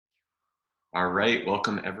All right,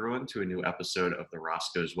 welcome everyone to a new episode of the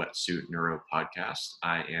Roscoe's Wetsuit Neuro Podcast.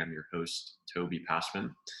 I am your host, Toby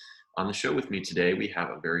Passman. On the show with me today, we have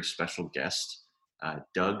a very special guest,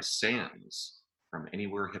 Doug Sands from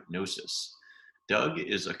Anywhere Hypnosis. Doug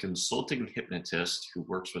is a consulting hypnotist who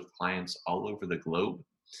works with clients all over the globe.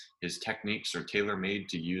 His techniques are tailor-made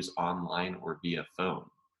to use online or via phone.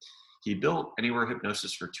 He built Anywhere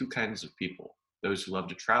Hypnosis for two kinds of people, those who love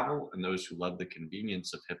to travel and those who love the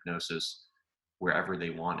convenience of hypnosis wherever they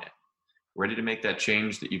want it. Ready to make that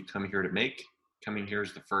change that you've come here to make? Coming here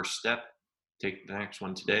is the first step. Take the next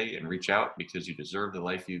one today and reach out because you deserve the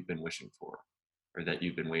life you've been wishing for or that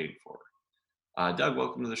you've been waiting for. Doug,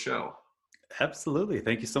 welcome to the show. Absolutely.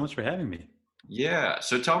 Thank you so much for having me. Yeah.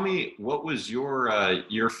 So tell me, what was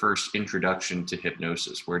your first introduction to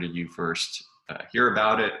hypnosis? Where did you first hear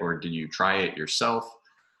about it, or did you try it yourself?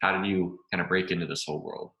 How did you kind of break into this whole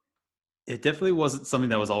world? It definitely wasn't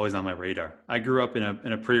something that was always on my radar. I grew up in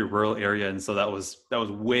a pretty rural area, and so that was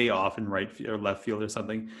way off in right or left field or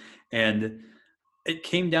something. And it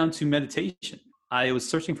came down to meditation. I was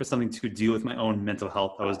searching for something to deal with my own mental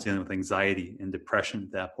health. I was dealing with anxiety and depression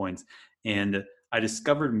at that point, and I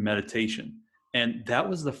discovered meditation. And that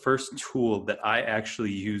was the first tool that I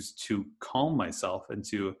actually used to calm myself and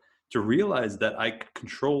to realize that I could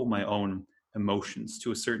control my own emotions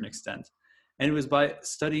to a certain extent. And it was by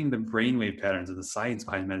studying the brainwave patterns and the science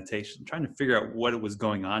behind meditation, trying to figure out what was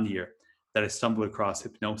going on here, that I stumbled across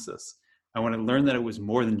hypnosis. And when I learned that it was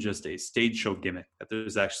more than just a stage show gimmick, that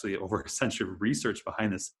there's actually over a century of research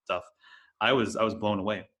behind this stuff, I was blown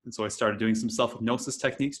away. And so I started doing some self-hypnosis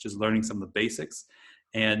techniques, just learning some of the basics.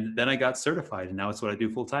 And then I got certified, and now it's what I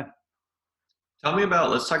do full time. Tell me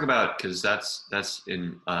about, let's talk about, because that's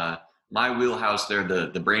in my wheelhouse there,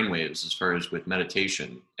 the brainwaves as far as with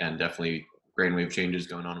meditation, and definitely brainwave changes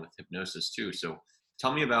going on with hypnosis too. So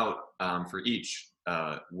tell me about, for each,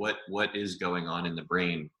 what is going on in the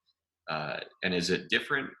brain, and is it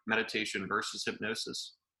different, meditation versus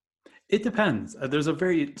hypnosis? It depends. There's a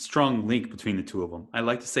very strong link between the two of them. I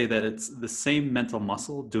like to say that it's the same mental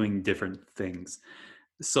muscle doing different things.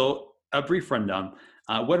 So a brief rundown.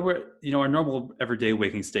 When we're, our normal everyday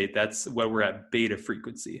waking state, that's where we're at beta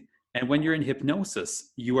frequency. And when you're in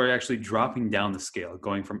hypnosis, you are actually dropping down the scale,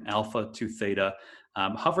 going from alpha to theta,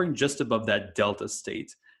 hovering just above that delta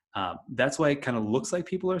state. That's why it kind of looks like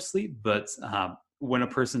people are asleep, but when a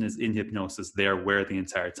person is in hypnosis, they're aware the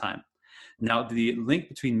entire time. Now, the link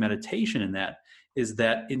between meditation and that is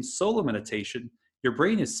that in solo meditation, your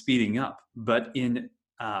brain is speeding up, but in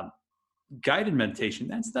guided meditation,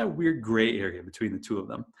 that's that weird gray area between the two of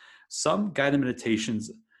them. Some guided meditations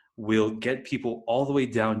will get people all the way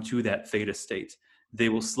down to that theta state. They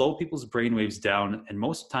will slow people's brainwaves down, and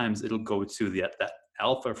most times it'll go to that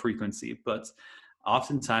alpha frequency, but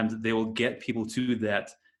oftentimes they will get people to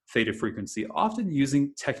that theta frequency, often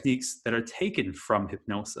using techniques that are taken from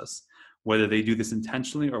hypnosis, whether they do this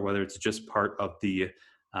intentionally or whether it's just part of the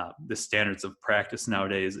standards of practice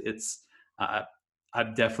nowadays.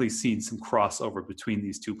 I've definitely seen some crossover between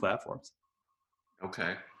these two platforms.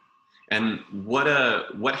 Okay. And what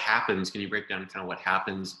happens? Can you break down kind of what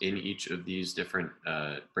happens in each of these different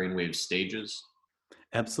brainwave stages?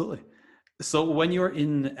 Absolutely. So when you're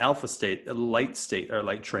in alpha state, a light state or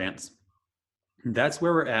light trance, that's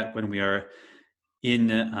where we're at when we are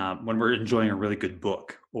when we're enjoying a really good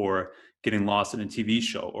book or getting lost in a TV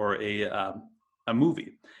show or a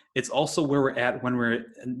movie. It's also where we're at when we're,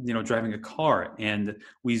 driving a car and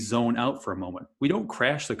we zone out for a moment. We don't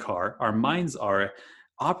crash the car. Our minds are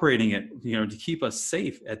operating it, to keep us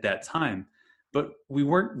safe at that time, but we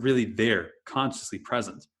weren't really there, consciously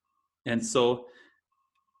present. And so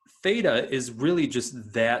theta is really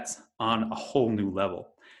just that on a whole new level.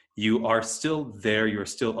 You are still there. You're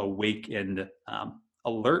still awake and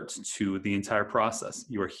alert to the entire process.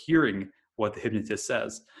 You are hearing what the hypnotist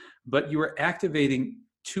says, but you are activating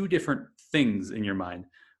two different things in your mind.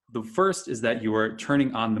 The first is that you are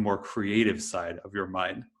turning on the more creative side of your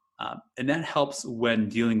mind. And that helps when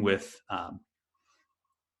dealing with,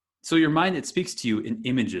 so your mind, it speaks to you in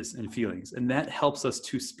images and feelings, and that helps us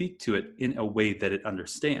to speak to it in a way that it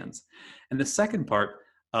understands. And the second part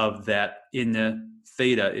of that in the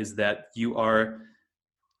theta is that you are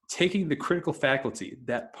taking the critical faculty,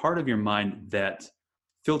 that part of your mind that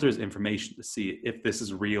filters information to see if this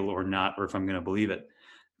is real or not, or if I'm going to believe it.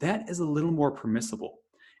 That is a little more permissible.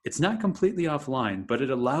 It's not completely offline, but it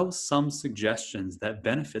allows some suggestions that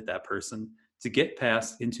benefit that person to get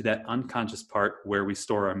past into that unconscious part where we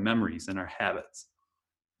store our memories and our habits.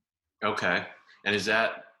 Okay. And is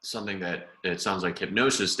that something that it sounds like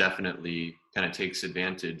hypnosis definitely kind of takes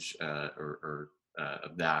advantage of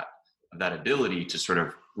that? that ability to sort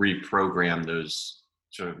of reprogram those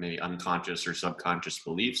sort of maybe unconscious or subconscious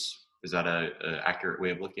beliefs. Is that a accurate way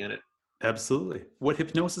of looking at it? Absolutely. What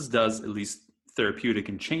hypnosis does, at least therapeutic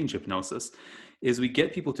and change hypnosis, is we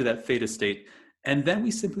get people to that theta state, and then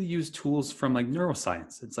we simply use tools from like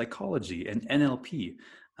neuroscience and psychology and NLP.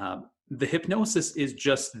 The hypnosis is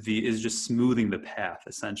just smoothing the path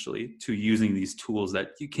essentially to using these tools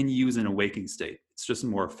that you can use in a waking state. It's just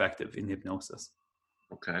more effective in hypnosis.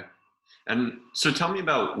 Okay. And so tell me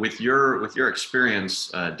about with your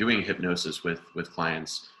experience doing hypnosis with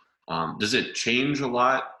clients. Does it change a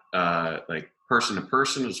lot, like person to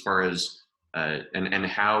person, as far as and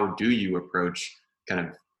how do you approach kind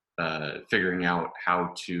of figuring out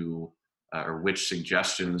how to or which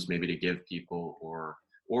suggestions maybe to give people, or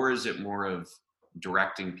is it more of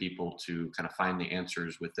directing people to kind of find the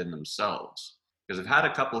answers within themselves? Because I've had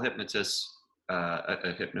a couple hypnotists,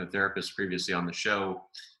 a hypnotherapist previously on the show,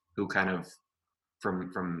 who kind of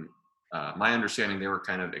from my understanding, they were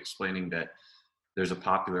kind of explaining that there's a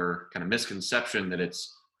popular kind of misconception that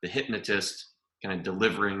it's the hypnotist kind of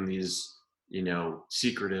delivering these,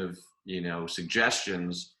 secretive,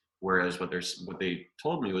 suggestions. Whereas what they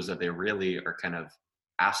told me was that they really are kind of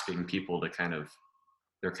asking people to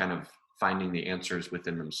they're kind of finding the answers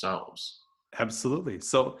within themselves. Absolutely.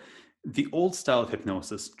 So the old style of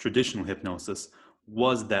hypnosis, traditional hypnosis,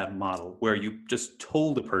 was that model where you just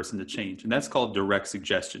told a person to change. And that's called direct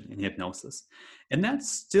suggestion in hypnosis. And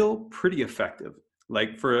that's still pretty effective.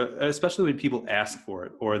 Like especially when people ask for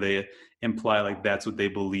it or they imply like that's what they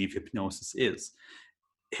believe hypnosis is.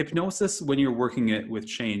 Hypnosis, when you're working it with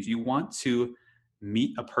change, you want to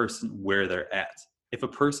meet a person where they're at. If a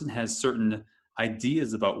person has certain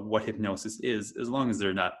ideas about what hypnosis is, as long as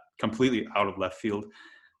they're not completely out of left field,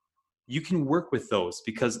 you can work with those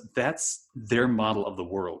because that's their model of the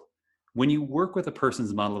world. When you work with a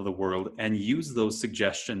person's model of the world and use those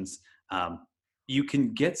suggestions, you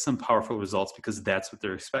can get some powerful results because that's what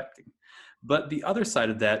they're expecting. But the other side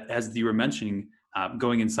of that, as you were mentioning,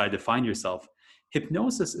 going inside to find yourself,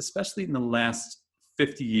 hypnosis, especially in the last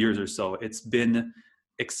 50 years or so, it's been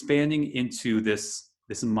expanding into this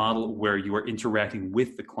model where you are interacting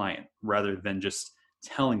with the client rather than just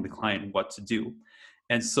telling the client what to do.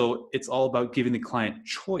 And so it's all about giving the client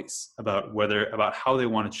choice about how they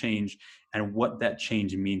want to change and what that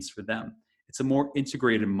change means for them. It's a more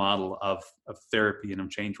integrated model of therapy and of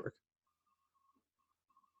change work.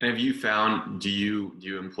 And have you found, do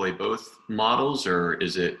you employ both models, or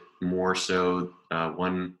is it more so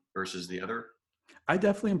one versus the other? I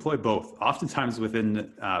definitely employ both, oftentimes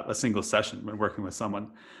within a single session when working with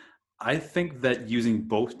someone. I think that using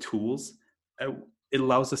both tools, it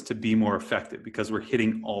allows us to be more effective because we're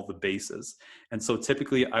hitting all the bases. And so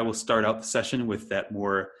typically I will start out the session with that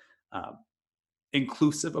more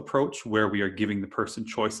inclusive approach where we are giving the person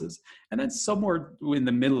choices. And then somewhere in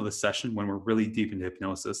the middle of the session, when we're really deep into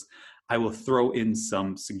hypnosis, I will throw in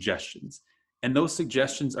some suggestions. And those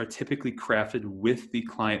suggestions are typically crafted with the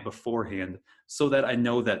client beforehand so that I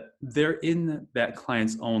know that they're in that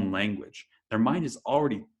client's own language. Their mind has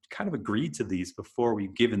already kind of agreed to these before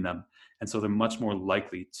we've given them. And so they're much more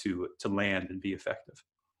likely to land and be effective.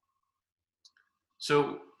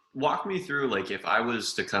 So walk me through, like, if I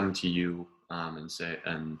was to come to you and say,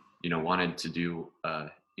 and wanted to do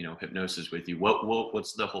hypnosis with you,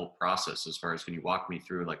 what's the whole process? As far as, can you walk me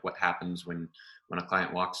through like what happens when a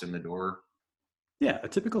client walks in the door? Yeah, a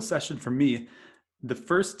typical session for me, the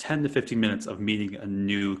first 10 to 15 minutes of meeting a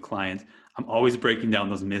new client, I'm always breaking down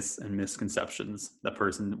those myths and misconceptions that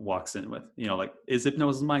person walks in with. Like, is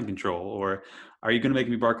hypnosis mind control, or are you going to make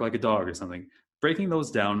me bark like a dog or something? Breaking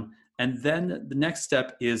those down. And then the next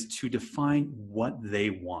step is to define what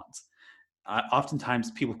they want.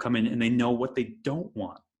 Oftentimes people come in and they know what they don't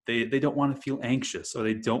want. They don't want to feel anxious, or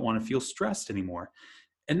they don't want to feel stressed anymore.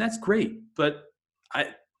 And that's great. But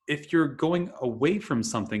if you're going away from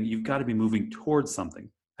something, you've got to be moving towards something.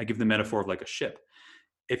 I give the metaphor of like a ship.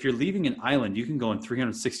 If you're leaving an island, you can go in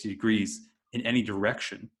 360 degrees in any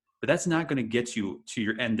direction, but that's not going to get you to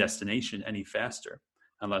your end destination any faster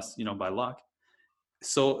unless, by luck.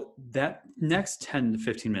 So that next 10 to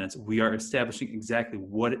 15 minutes, we are establishing exactly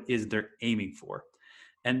what it is they're aiming for.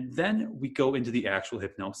 And then we go into the actual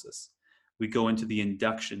hypnosis. We go into the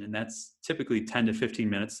induction, and that's typically 10 to 15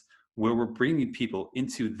 minutes where we're bringing people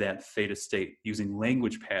into that theta state using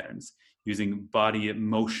language patterns, using body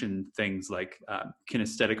motion things like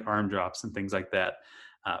kinesthetic arm drops and things like that,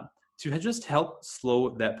 to just help slow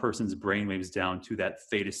that person's brainwaves down to that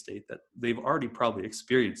theta state that they've already probably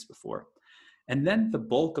experienced before. And then the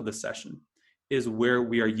bulk of the session is where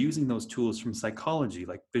we are using those tools from psychology,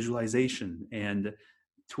 like visualization and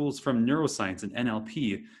tools from neuroscience and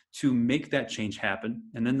NLP to make that change happen.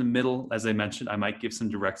 And then the middle, as I mentioned, I might give some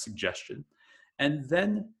direct suggestion. And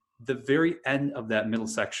then the very end of that middle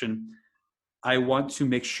section, I want to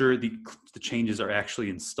make sure the changes are actually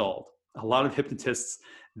installed. A lot of hypnotists,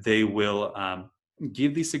 they will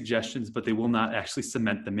give these suggestions, but they will not actually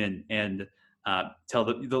cement them in and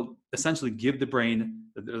they'll essentially give the brain,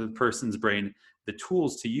 the person's brain, the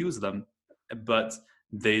tools to use them, but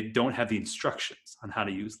they don't have the instructions on how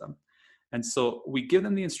to use them. And so we give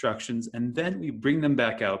them the instructions and then we bring them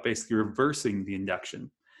back out, basically reversing the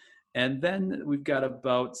induction. And then we've got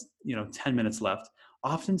about 10 minutes left.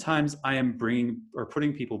 Oftentimes I am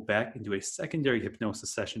putting people back into a secondary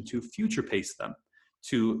hypnosis session to future pace them,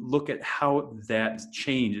 to look at how that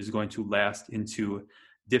change is going to last into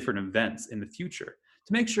different events in the future,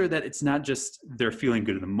 to make sure that it's not just they're feeling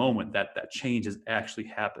good in the moment, that change has actually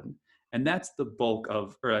happened. And that's the bulk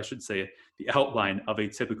of, or I should say, the outline of a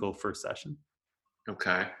typical first session.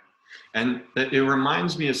 Okay. And it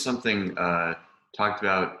reminds me of something talked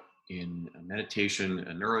about in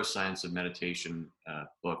a neuroscience of meditation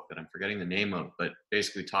book that I'm forgetting the name of, but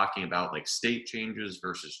basically talking about like state changes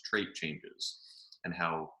versus trait changes, and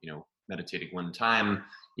how, meditating one time,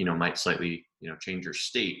 might slightly, change your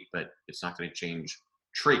state, but it's not going to change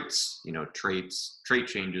traits, trait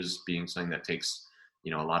changes being something that takes,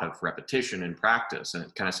 a lot of repetition and practice. And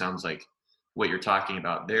it kind of sounds like what you're talking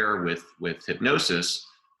about there with hypnosis,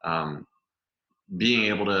 the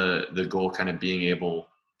goal kind of being able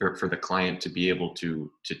for the client to be able to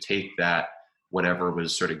take that, whatever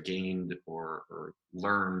was sort of gained or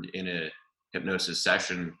learned in a hypnosis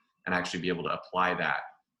session, and actually be able to apply that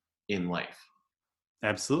in life.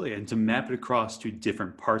 Absolutely. And to map it across to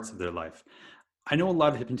different parts of their life. I know a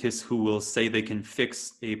lot of hypnotists who will say they can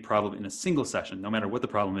fix a problem in a single session, no matter what the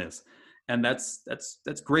problem is. And that's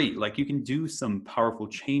great. Like, you can do some powerful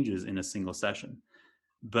changes in a single session,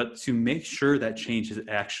 but to make sure that change has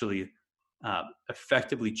actually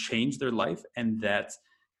effectively changed their life and that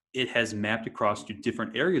it has mapped across to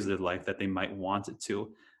different areas of their life that they might want it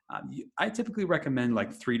to, I typically recommend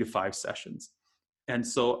like 3 to 5 sessions. And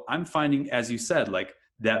so I'm finding, as you said, like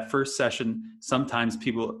that first session, sometimes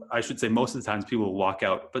most of the times people will walk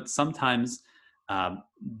out, but sometimes,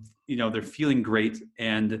 they're feeling great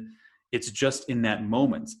and it's just in that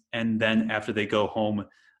moment. And then after they go home,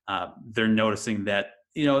 they're noticing that,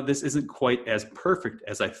 this isn't quite as perfect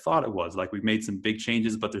as I thought it was. Like, we've made some big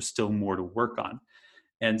changes, but there's still more to work on.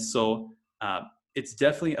 And so it's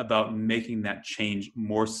definitely about making that change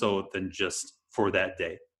more so than just for that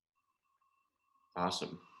day.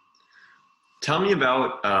 Awesome. Tell me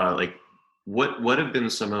about what have been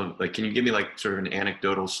some of, can you give me like sort of an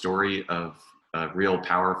anecdotal story of a real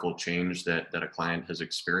powerful change that a client has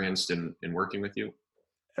experienced in working with you?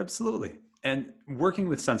 Absolutely. And working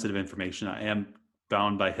with sensitive information, I am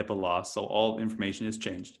bound by HIPAA law, so all information is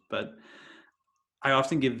changed. But I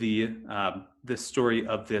often give the story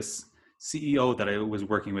of this CEO that I was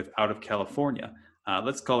working with out of California.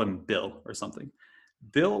 Let's call him Bill or something.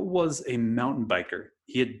 Bill was a mountain biker.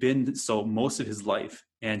 He had been so most of his life,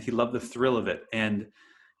 and he loved the thrill of it. And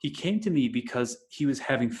he came to me because he was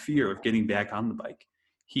having fear of getting back on the bike.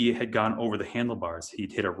 He had gone over the handlebars.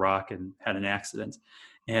 He'd hit a rock and had an accident.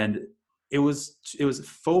 And it was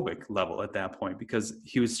phobic level at that point, because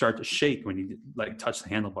he would start to shake when he touched the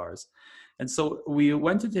handlebars. And so we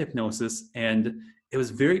went into hypnosis, and it was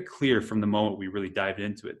very clear from the moment we really dived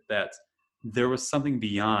into it that there was something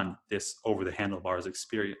beyond this over the handlebars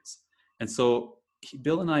experience. And so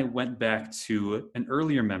Bill and I went back to an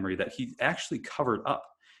earlier memory that he actually covered up.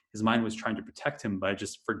 His mind was trying to protect him by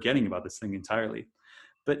just forgetting about this thing entirely.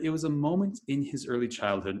 But it was a moment in his early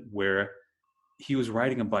childhood where he was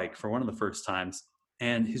riding a bike for one of the first times,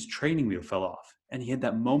 and his training wheel fell off. And he had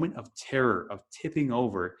that moment of terror of tipping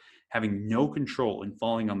over, having no control and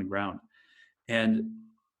falling on the ground. And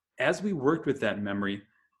as we worked with that memory,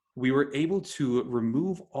 we were able to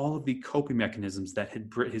remove all of the coping mechanisms that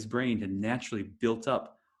his brain had naturally built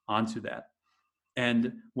up onto that.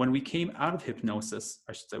 And when we came out of hypnosis,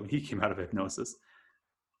 I should say when he came out of hypnosis,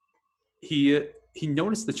 he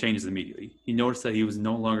noticed the changes immediately. He noticed that he was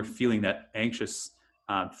no longer feeling that anxious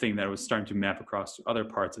thing that was starting to map across to other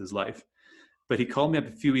parts of his life. But he called me up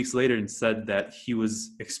a few weeks later and said that he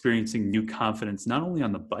was experiencing new confidence, not only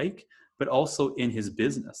on the bike, but also in his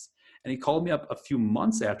business. And he called me up a few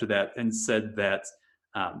months after that and said that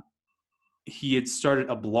he had started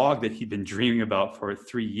a blog that he'd been dreaming about for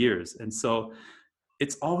 3 years. And so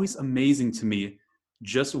it's always amazing to me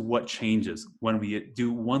just what changes when we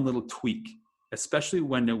do one little tweak, especially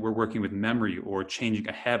when we're working with memory or changing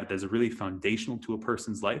a habit that's really foundational to a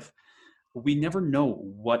person's life. we never know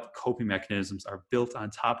what coping mechanisms are built on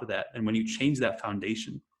top of that. And when you change that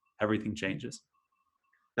foundation, everything changes.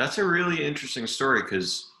 That's a really interesting story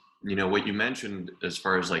because what you mentioned as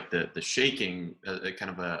far as like the shaking,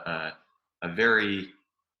 kind of a very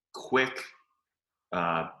quick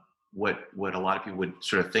what a lot of people would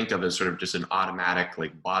sort of think of as sort of just an automatic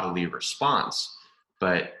like bodily response,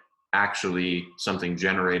 but actually something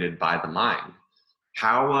generated by the mind.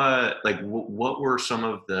 How what were some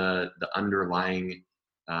of the underlying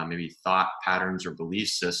maybe thought patterns or belief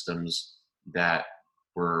systems that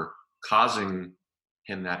were causing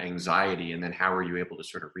him that anxiety, and then how were you able to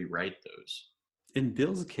sort of rewrite those? In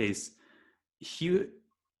Bill's case, he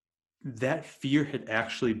that fear had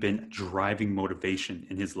actually been driving motivation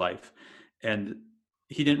in his life, and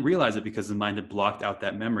he didn't realize it because his mind had blocked out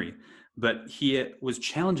that memory. But he was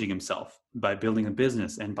challenging himself by building a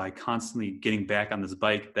business and by constantly getting back on this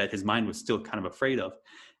bike that his mind was still kind of afraid of.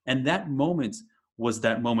 And that moment was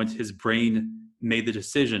that moment his brain made the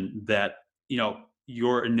decision that,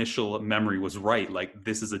 your initial memory was right. Like,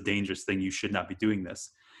 this is a dangerous thing. You should not be doing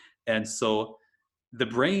this. And so his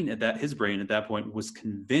brain at that point was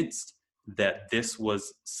convinced that this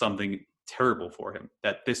was something terrible for him,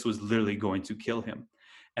 that this was literally going to kill him.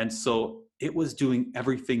 And so it was doing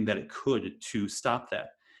everything that it could to stop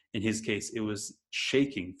that. In his case, it was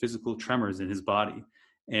shaking, physical tremors in his body.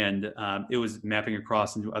 And it was mapping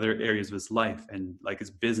across into other areas of his life and like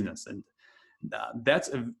his business. And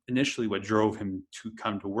that's initially what drove him to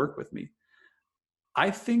come to work with me.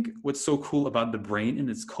 I think what's so cool about the brain and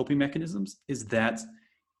its coping mechanisms is that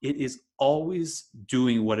it is always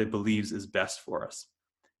doing what it believes is best for us.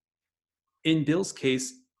 In Bill's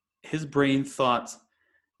case, his brain thought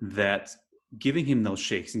that giving him those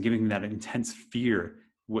shakes and giving him that intense fear,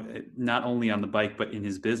 not only on the bike, but in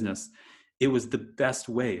his business, it was the best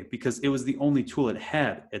way because it was the only tool it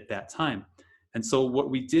had at that time. And so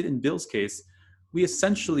what we did in Bill's case, we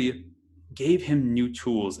essentially gave him new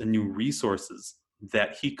tools and new resources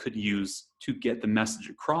that he could use to get the message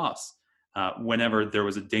across whenever there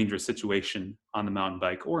was a dangerous situation on the mountain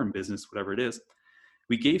bike or in business, whatever it is.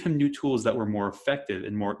 We gave him new tools that were more effective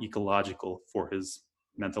and more ecological for his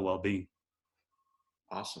mental well-being.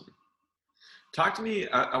 Awesome. Talk to me.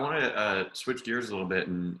 I want to switch gears a little bit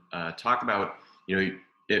and talk about,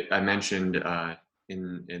 I mentioned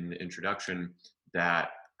in the introduction that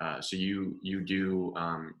so you do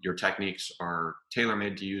your techniques are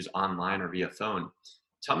tailor-made to use online or via phone.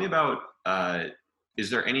 Tell me about is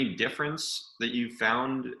there any difference that you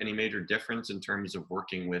found, any major difference in terms of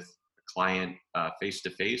working with a client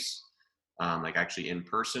face-to-face, like actually in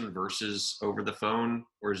person versus over the phone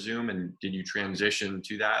or Zoom? And did you transition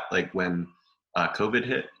to that like when COVID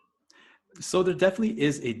hit? So there definitely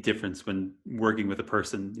is a difference when working with a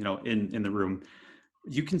person, in the room.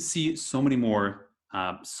 You can see so many more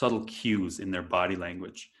subtle cues in their body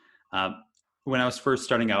language. When I was first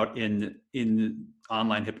starting out in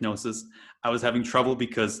online hypnosis, I was having trouble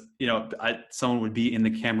because someone would be in the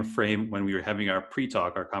camera frame when we were having our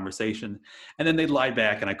pre-talk, our conversation, and then they'd lie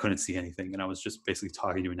back and I couldn't see anything, and I was just basically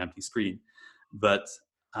talking to an empty screen. But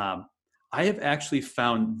I have actually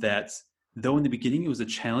found that though in the beginning it was a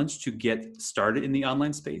challenge to get started in the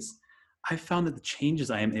online space, I found that the changes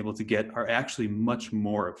I am able to get are actually much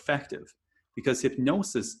more effective because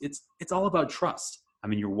hypnosis, it's all about trust. I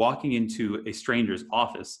mean, you're walking into a stranger's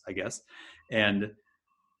office, I guess, and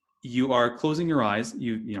you are closing your eyes.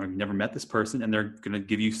 You've never met this person, and they're going to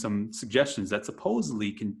give you some suggestions that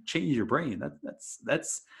supposedly can change your brain.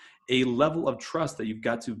 That's a level of trust that you've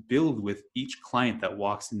got to build with each client that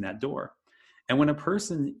walks in that door. And when a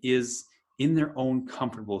person is in their own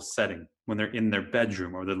comfortable setting, when they're in their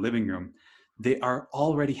bedroom or their living room, they are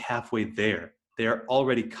already halfway there. They are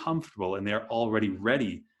already comfortable and they're already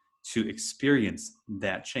ready to experience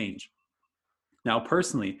that change. Now,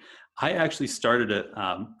 personally, I actually started it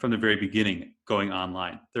from the very beginning going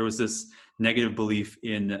online. There was this negative belief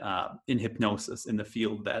in hypnosis in the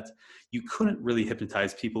field that you couldn't really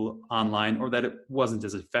hypnotize people online or that it wasn't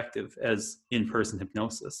as effective as in-person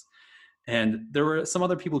hypnosis. And there were some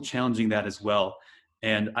other people challenging that as well.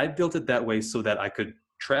 And I built it that way so that I could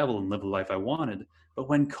travel and live the life I wanted. But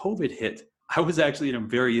when COVID hit, I was actually in a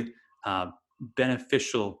very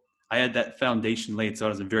beneficial, I had that foundation laid, so I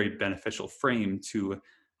was in a very beneficial frame to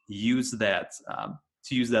use that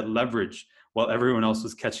leverage. While everyone else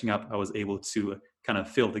was catching up, I was able to kind of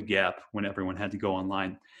fill the gap when everyone had to go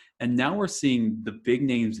online. And now we're seeing the big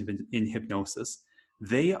names in hypnosis.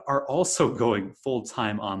 They are also going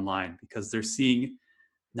full-time online because they're seeing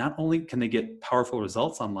not only can they get powerful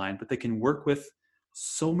results online, but they can work with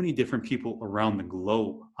so many different people around the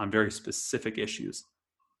globe on very specific issues.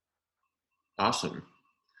 Awesome.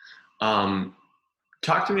 Um,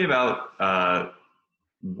 Talk to me about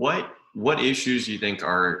what issues you think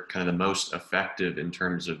are kind of the most effective in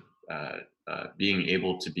terms of being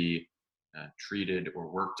able to be treated or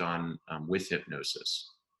worked on with hypnosis.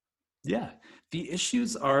 Yeah, the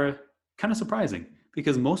issues are kind of surprising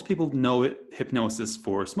because most people know hypnosis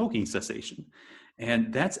for smoking cessation.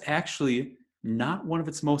 And that's actually not one of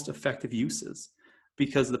its most effective uses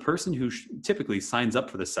because the person who typically signs up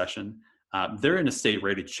for the session, they're in a state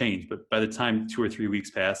ready to change. But by the time 2 or 3 weeks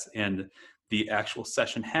pass and the actual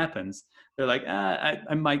session happens, they're like,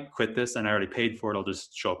 I might quit this and I already paid for it. I'll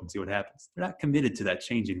just show up and see what happens. They're not committed to that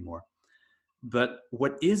change anymore. But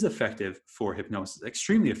what is effective for hypnosis,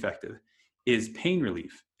 extremely effective, is pain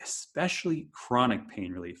relief, especially chronic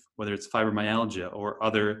pain relief, whether it's fibromyalgia or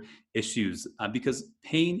other issues, because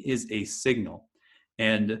pain is a signal.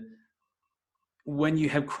 And when you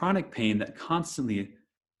have chronic pain that constantly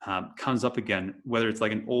comes up again, whether it's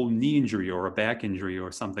like an old knee injury or a back injury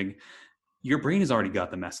or something, your brain has already got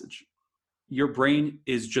the message. Your brain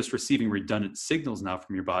is just receiving redundant signals now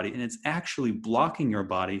from your body, and it's actually blocking your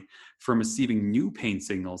body from receiving new pain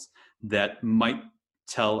signals that might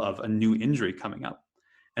tell of a new injury coming up.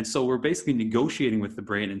 And so we're basically negotiating with the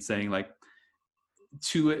brain and saying, like,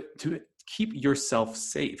 to keep yourself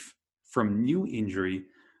safe from new injury,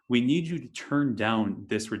 we need you to turn down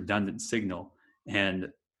this redundant signal. And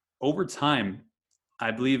over time,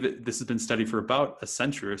 I believe this has been studied for about a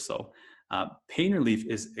century or so. Pain relief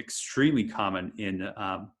is extremely common in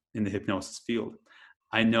the hypnosis field.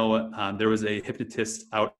 I know there was a hypnotist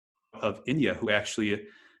out of India who actually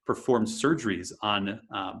performed surgeries on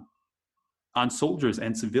soldiers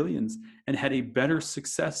and civilians and had a better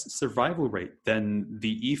success survival rate than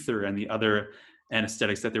the ether and the other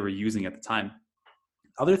anesthetics that they were using at the time.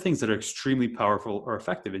 Other things that are extremely powerful or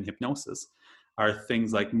effective in hypnosis are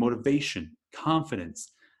things like motivation,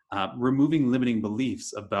 confidence, removing limiting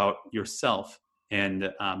beliefs about yourself and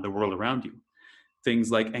the world around you.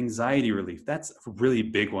 Things like anxiety relief, that's a really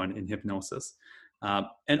big one in hypnosis.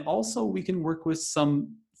 And also, we can work with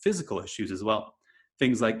some physical issues as well.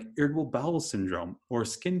 Things like irritable bowel syndrome or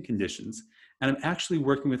skin conditions. And I'm actually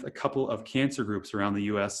working with a couple of cancer groups around the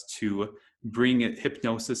US to bring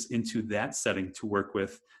hypnosis into that setting to work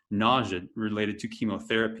with nausea related to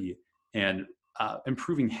chemotherapy and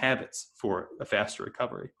improving habits for a faster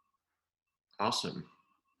recovery. Awesome.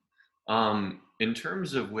 In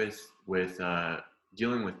terms of with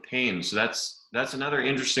dealing with pain, so that's another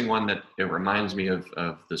interesting one that it reminds me of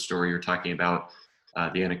the story you're talking about,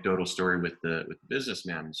 the anecdotal story with the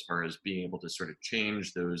businessman, as far as being able to sort of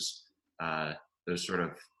change those sort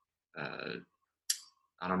of uh,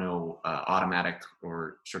 I don't know, automatic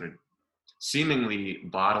or sort of seemingly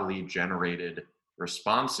bodily generated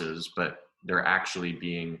responses, but they're actually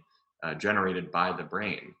being generated by the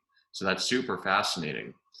brain. So that's super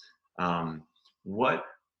fascinating. What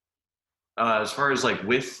as far as like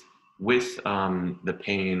with the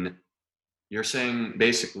pain, you're saying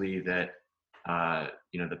basically that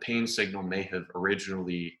the pain signal may have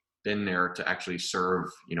originally been there to actually serve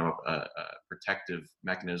a protective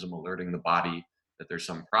mechanism, alerting the body that there's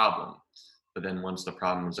some problem. But then once the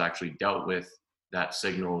problem is actually dealt with, that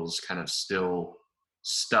signal is kind of still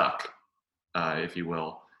stuck, if you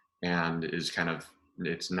will, and is kind of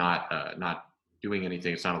it's not doing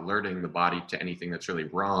anything. It's not alerting the body to anything that's really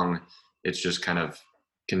wrong. It's just kind of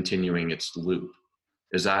continuing its loop.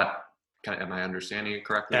 Is that am I understanding it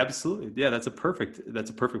correctly? Absolutely. Yeah, that's a perfect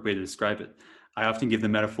way to describe it. I often give the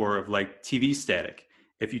metaphor of like TV static.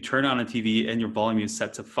 If you turn on a TV and your volume is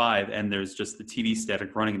set to 5 and there's just the TV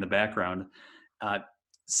static running in the background, uh,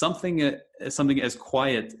 something as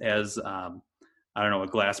quiet as I don't know, a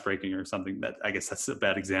glass breaking or something, that I guess that's a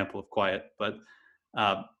bad example of quiet, but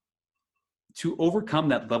uh, to overcome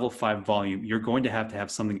that level 5 volume, you're going to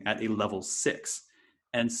have something at a level 6.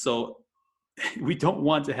 And so we don't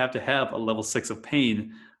want to have a level 6 of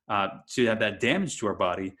pain to have that damage to our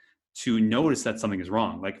body to notice that something is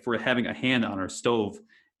wrong. Like if we're having a hand on our stove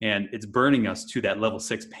and it's burning us to that level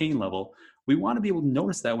 6 pain level, we want to be able to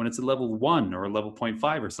notice that when it's a level 1 or a level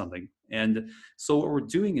 0.5 or something. And so what we're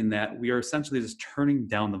doing in that, we are essentially just turning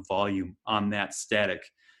down the volume on that static.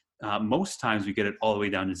 Most times we get it all the way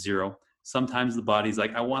down to 0. Sometimes the body's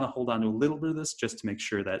like, I want to hold on to a little bit of this just to make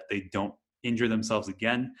sure that they don't injure themselves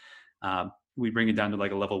again. We bring it down to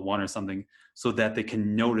like a level 1 or something so that they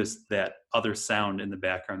can notice that other sound in the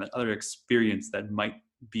background, that other experience that might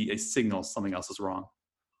be a signal something else is wrong.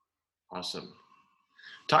 Awesome.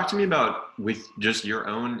 Talk to me about with just your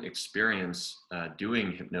own experience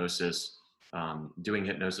doing hypnosis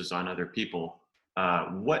on other people.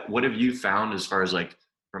 What have you found as far as like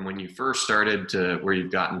from when you first started to where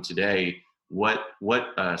you've gotten today, what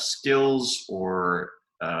skills or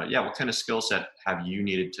what kind of skill set have you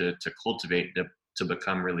needed to cultivate to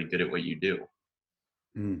become really good at what you do?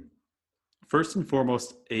 Mm. First and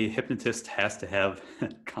foremost, a hypnotist has to have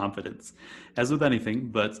confidence, as with anything,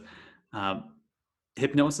 but um,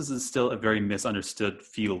 hypnosis is still a very misunderstood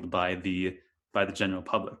field by the general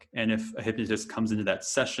public. And if a hypnotist comes into that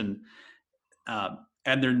session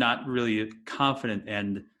and they're not really confident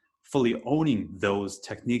and fully owning those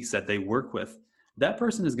techniques that they work with, that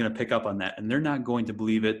person is going to pick up on that, and they're not going to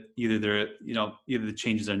believe it. Either the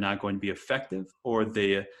changes are not going to be effective, or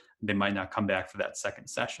they might not come back for that second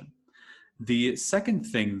session. The second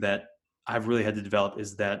thing that I've really had to develop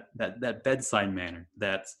is that bedside manner,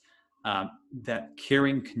 that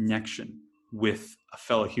caring connection with a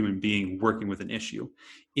fellow human being working with an issue.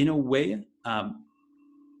 In a way,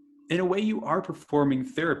 you are performing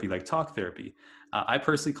therapy, like talk therapy. I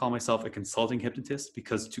personally call myself a consulting hypnotist,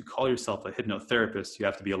 because to call yourself a hypnotherapist, you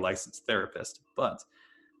have to be a licensed therapist. But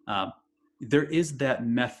there is that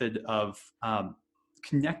method of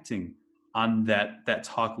connecting on that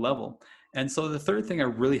talk level. And so the third thing I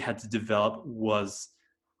really had to develop was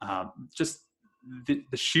just the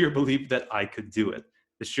sheer belief that I could do it.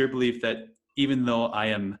 The sheer belief that even though I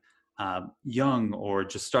am young or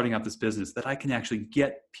just starting out this business, that I can actually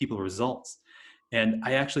get people results. And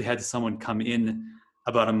I actually had someone come in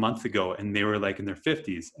about a month ago, and they were like in their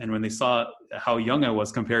 50s. And when they saw how young I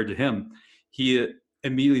was compared to him, he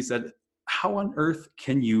immediately said, how on earth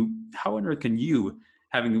can you,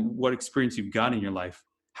 having what experience you've got in your life,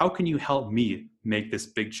 how can you help me make this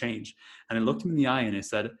big change? And I looked him in the eye and I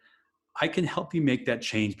said, I can help you make that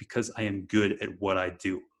change because I am good at what I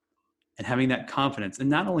do. And having that confidence, and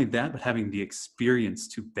not only that, but having the experience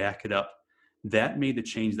to back it up, that made the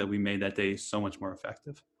change that we made that day so much more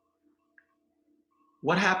effective.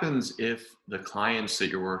 What happens if the clients that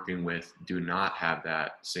you're working with do not have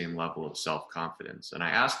that same level of self-confidence? And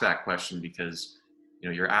I ask that question because,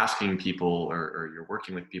 you're asking people or you're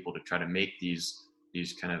working with people to try to make these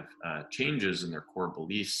kind of changes in their core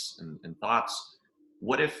beliefs and thoughts.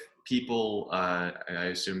 What if people, I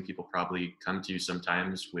assume people probably come to you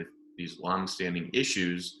sometimes with these long-standing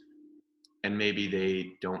issues, and maybe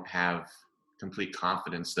they don't have complete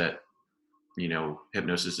confidence that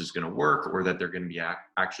hypnosis is going to work, or that they're going to be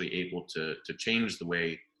actually able to change the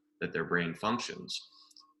way that their brain functions.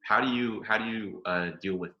 How do you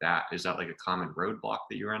deal with that? Is that like a common roadblock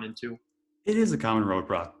that you run into? It is a common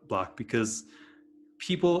roadblock because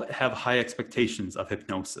people have high expectations of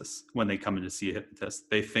hypnosis when they come in to see a hypnotist.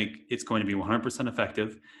 They think it's going to be 100%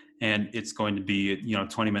 effective, and it's going to be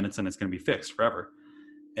 20 minutes and it's going to be fixed forever.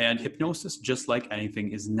 And hypnosis, just like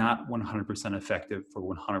anything, is not 100% effective for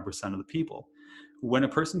 100% of the people. When a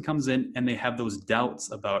person comes in and they have those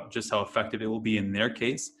doubts about just how effective it will be in their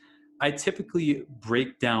case, I typically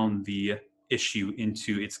break down the issue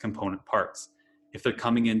into its component parts. If they're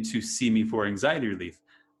coming in to see me for anxiety relief,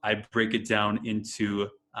 I break it down into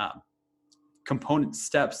component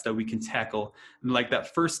steps that we can tackle. And like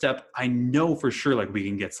that first step, I know for sure like we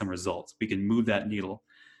can get some results. We can move that needle.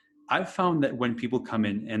 I've found that when people come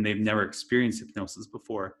in and they've never experienced hypnosis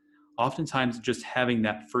before, oftentimes just having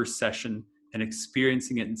that first session and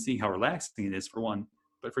experiencing it and seeing how relaxing it is, for one,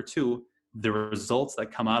 but for two, the results that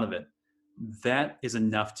come out of it, that is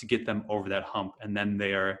enough to get them over that hump, and then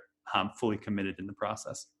they are fully committed in the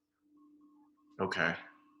process. Okay,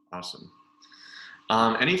 awesome.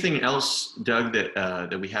 Anything else, Doug,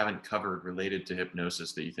 that we haven't covered related to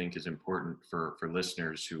hypnosis that you think is important for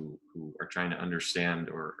listeners who are trying to understand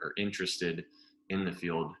or are interested in the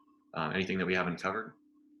field? Anything that we haven't covered?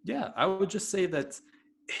 Yeah, I would just say that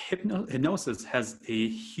hypnosis has a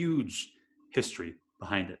huge history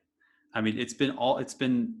behind it. I mean, it's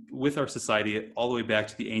been with our society all the way back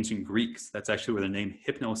to the ancient Greeks. That's actually where the name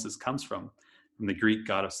hypnosis comes from the Greek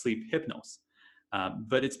god of sleep, Hypnos.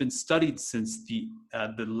 But it's been studied since the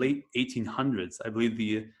late 1800s. I believe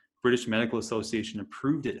the British Medical Association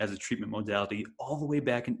approved it as a treatment modality all the way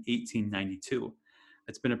back in 1892.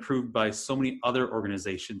 It's been approved by so many other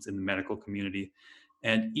organizations in the medical community.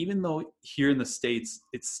 And even though here in the States,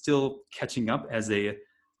 it's still catching up as a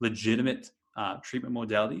legitimate treatment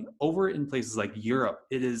modality, over in places like Europe,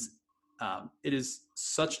 it is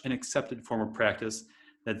such an accepted form of practice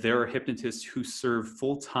that there are hypnotists who serve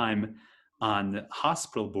full-time on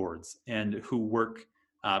hospital boards and who work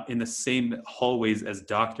in the same hallways as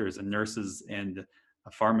doctors and nurses and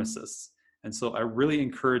pharmacists. And so I really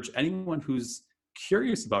encourage anyone who's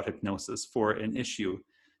curious about hypnosis for an issue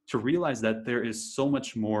to realize that there is so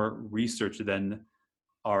much more research than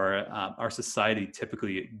our society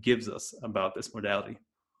typically gives us about this modality.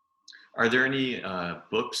 Are there any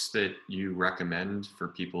books that you recommend for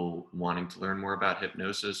people wanting to learn more about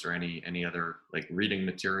hypnosis, or any other like reading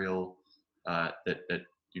material that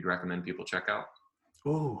you'd recommend people check out?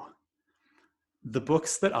 Oh, the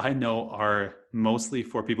books that I know are mostly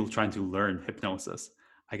for people trying to learn hypnosis.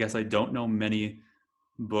 I guess I don't know many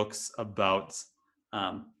books about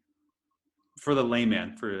um, for the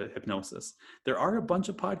layman for hypnosis. There are a bunch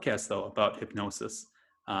of podcasts though about hypnosis.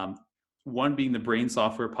 Um, one being the Brain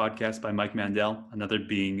Software podcast by Mike Mandel, another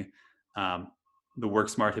being the Work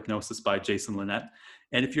Smart Hypnosis by Jason Linett.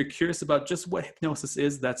 And if you're curious about just what hypnosis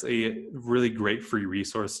is, that's a really great free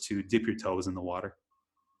resource to dip your toes in the water.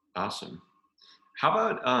 Awesome. How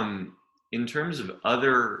about in terms of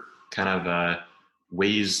other kind of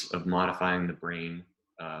ways of modifying the brain,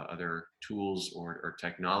 other tools or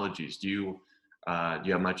technologies? Do you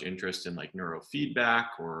have much interest in like neurofeedback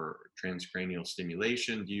or transcranial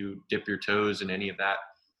stimulation? Do you dip your toes in any of that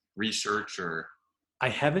research or? I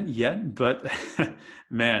haven't yet, but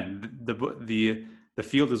man, the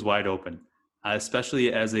field is wide open.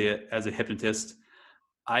 Especially as a hypnotist,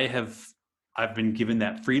 I've been given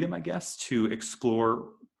that freedom, I guess, to explore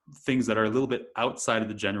things that are a little bit outside of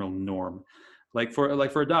the general norm. Like for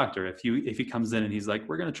a doctor, if he comes in and he's like,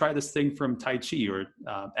 "We're going to try this thing from Tai Chi or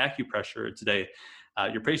acupressure today,"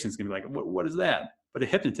 your patient's going to be like, what is that?" But a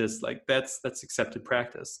hypnotist, like that's accepted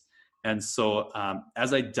practice. And so,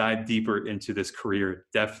 as I dive deeper into this career,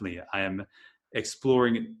 definitely I am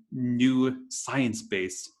exploring new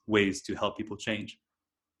science-based ways to help people change.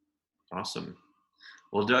 Awesome.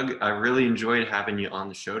 Well, Doug, I really enjoyed having you on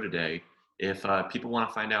the show today. If people want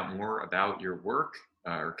to find out more about your work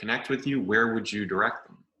or connect with you, where would you direct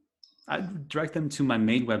them? I'd direct them to my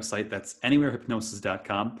main website, that's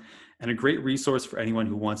anywherehypnosis.com, and a great resource for anyone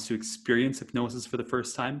who wants to experience hypnosis for the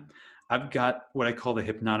first time. I've got what I call the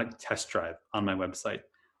hypnotic test drive on my website.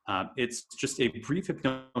 It's just a brief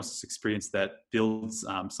hypnosis experience that builds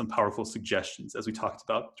some powerful suggestions, as we talked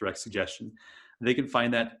about, direct suggestion. They can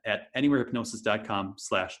find that at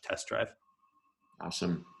anywherehypnosis.com/test drive.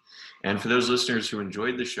 Awesome. And for those listeners who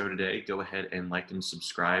enjoyed the show today, go ahead and like and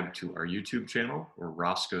subscribe to our YouTube channel, or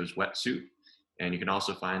Roscoe's Wetsuit. And you can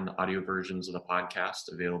also find the audio versions of the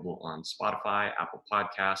podcast available on Spotify, Apple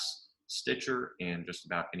Podcasts, Stitcher, and just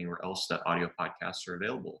about anywhere else that audio podcasts are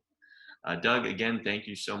available. Doug, again, thank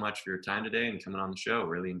you so much for your time today and coming on the show.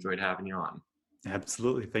 Really enjoyed having you on.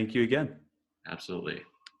 Absolutely. Thank you again. Absolutely.